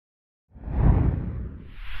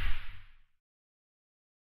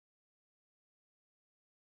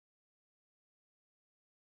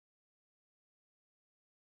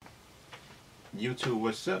YouTube,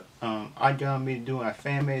 what's up? I got me doing a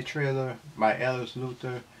fan made trailer by Alice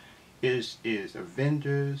Luthor. It is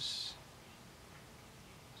Avengers.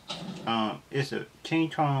 It's a King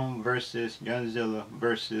Kong versus Godzilla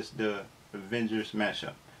versus the Avengers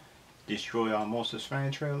matchup. Destroy All Monsters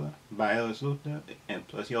fan trailer by Alice Luthor, and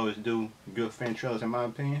plus he always do good fan trailers in my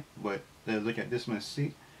opinion. But let's look at this one and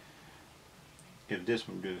see if this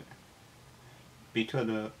one good. Because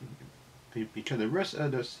the rest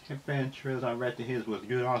of the fan trailers I read to his was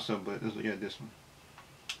good also, but let's look at this one.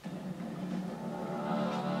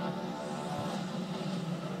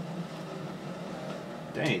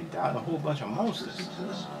 Dang, died a whole bunch of monsters.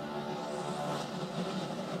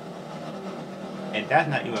 And that's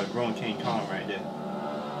not even a grown King Kong right there.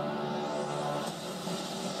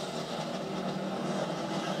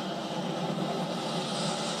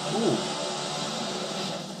 Ooh.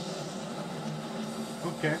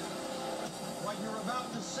 Okay. What you're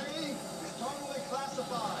about to see is totally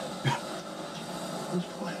classified. This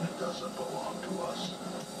planet doesn't belong to us.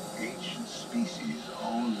 Ancient species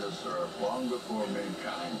owned this earth long before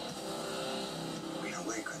mankind. We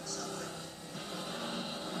awakened something.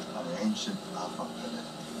 An ancient alpha planet.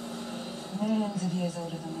 Millions of years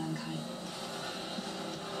older than mankind.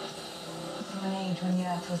 From an age when the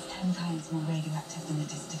Earth was 10 times more radioactive than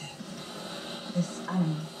it is today. This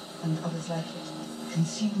animal, and others like it,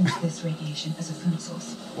 consumed this radiation as a food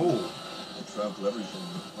source. Oh. They trample everything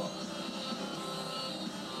in the path.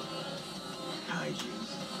 Kaijus.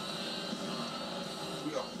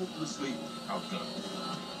 We are hopelessly outgunned.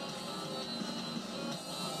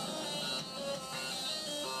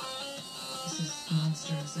 This is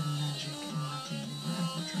monsters and magic and nothing we were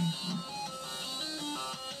ever trained for.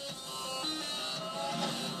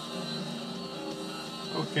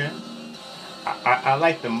 Okay. I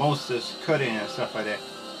like the monsters cutting and stuff like that.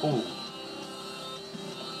 Ooh.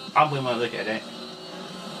 I wouldn't want to look at that.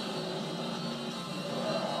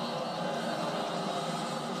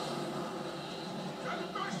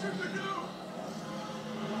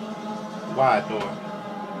 Why, Thor?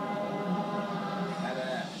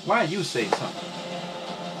 Why you say something?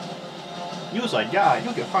 You was like, God,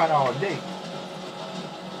 you can fight all day.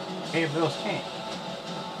 Everybody else can't.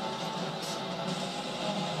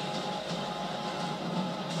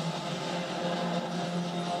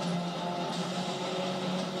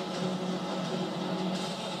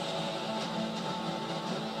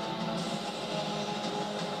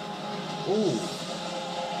 Ooh.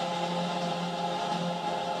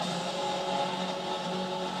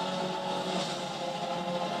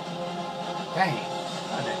 Dang,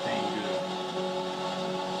 how that thing good.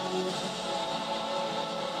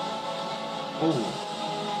 Ooh.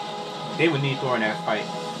 They would need Thor in that fight.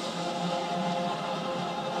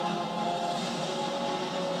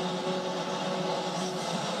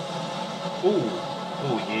 Ooh.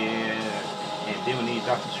 Oh yeah. And they would need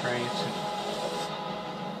Doctor Strange too.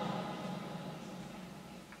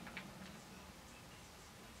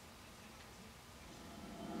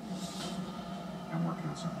 I'm working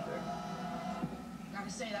on something big. Gotta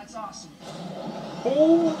say, that's awesome.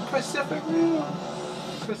 Oh, Pacific Rim.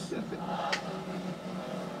 Pacific.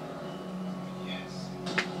 Yes.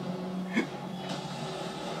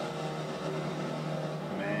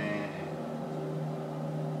 Man.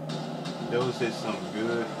 Those is some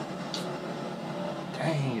good.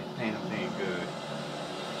 Dang, it ain't nothing good.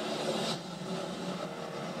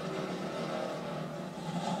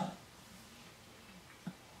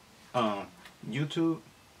 YouTube,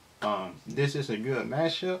 this is a good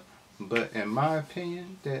mashup, but in my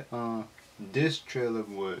opinion, that this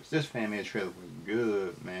fan made trailer was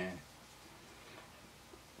good, man.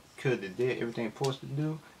 Could have did everything it's supposed to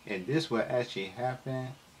do, and this will actually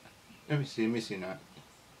happen. Let me see now.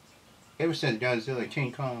 Ever since Godzilla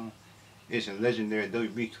King Kong is a legendary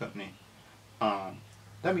WB company,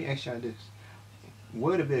 let me ask y'all this.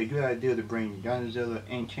 Would it be a good idea to bring Godzilla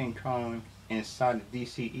and King Kong inside the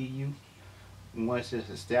DCEU once it's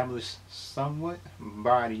established somewhat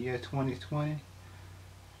by the year 2020?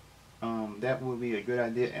 That would be a good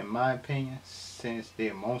idea in my opinion, since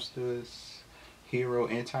they're monsters, hero,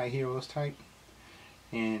 anti-heroes type,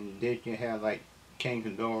 and they can have like King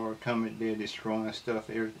Ghidorah coming there destroying stuff,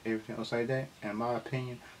 everything else like that. In my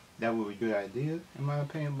opinion, that would be a good idea in my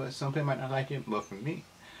opinion, but some people might not like it. But for me,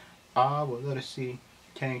 I would love to see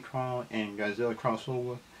King Kong and Godzilla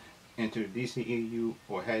crossover into the DCEU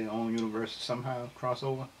or have their own universe somehow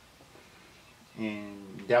crossover,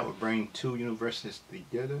 and that would bring two universes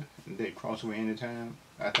together. They cross over anytime,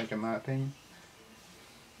 I think, in my opinion.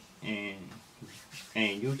 And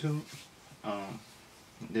YouTube,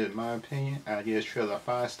 this is my opinion. I give this trailer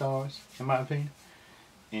 5 stars in my opinion,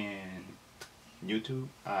 and YouTube.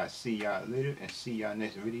 I'll see y'all later and see y'all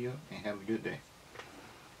next video and have a good day.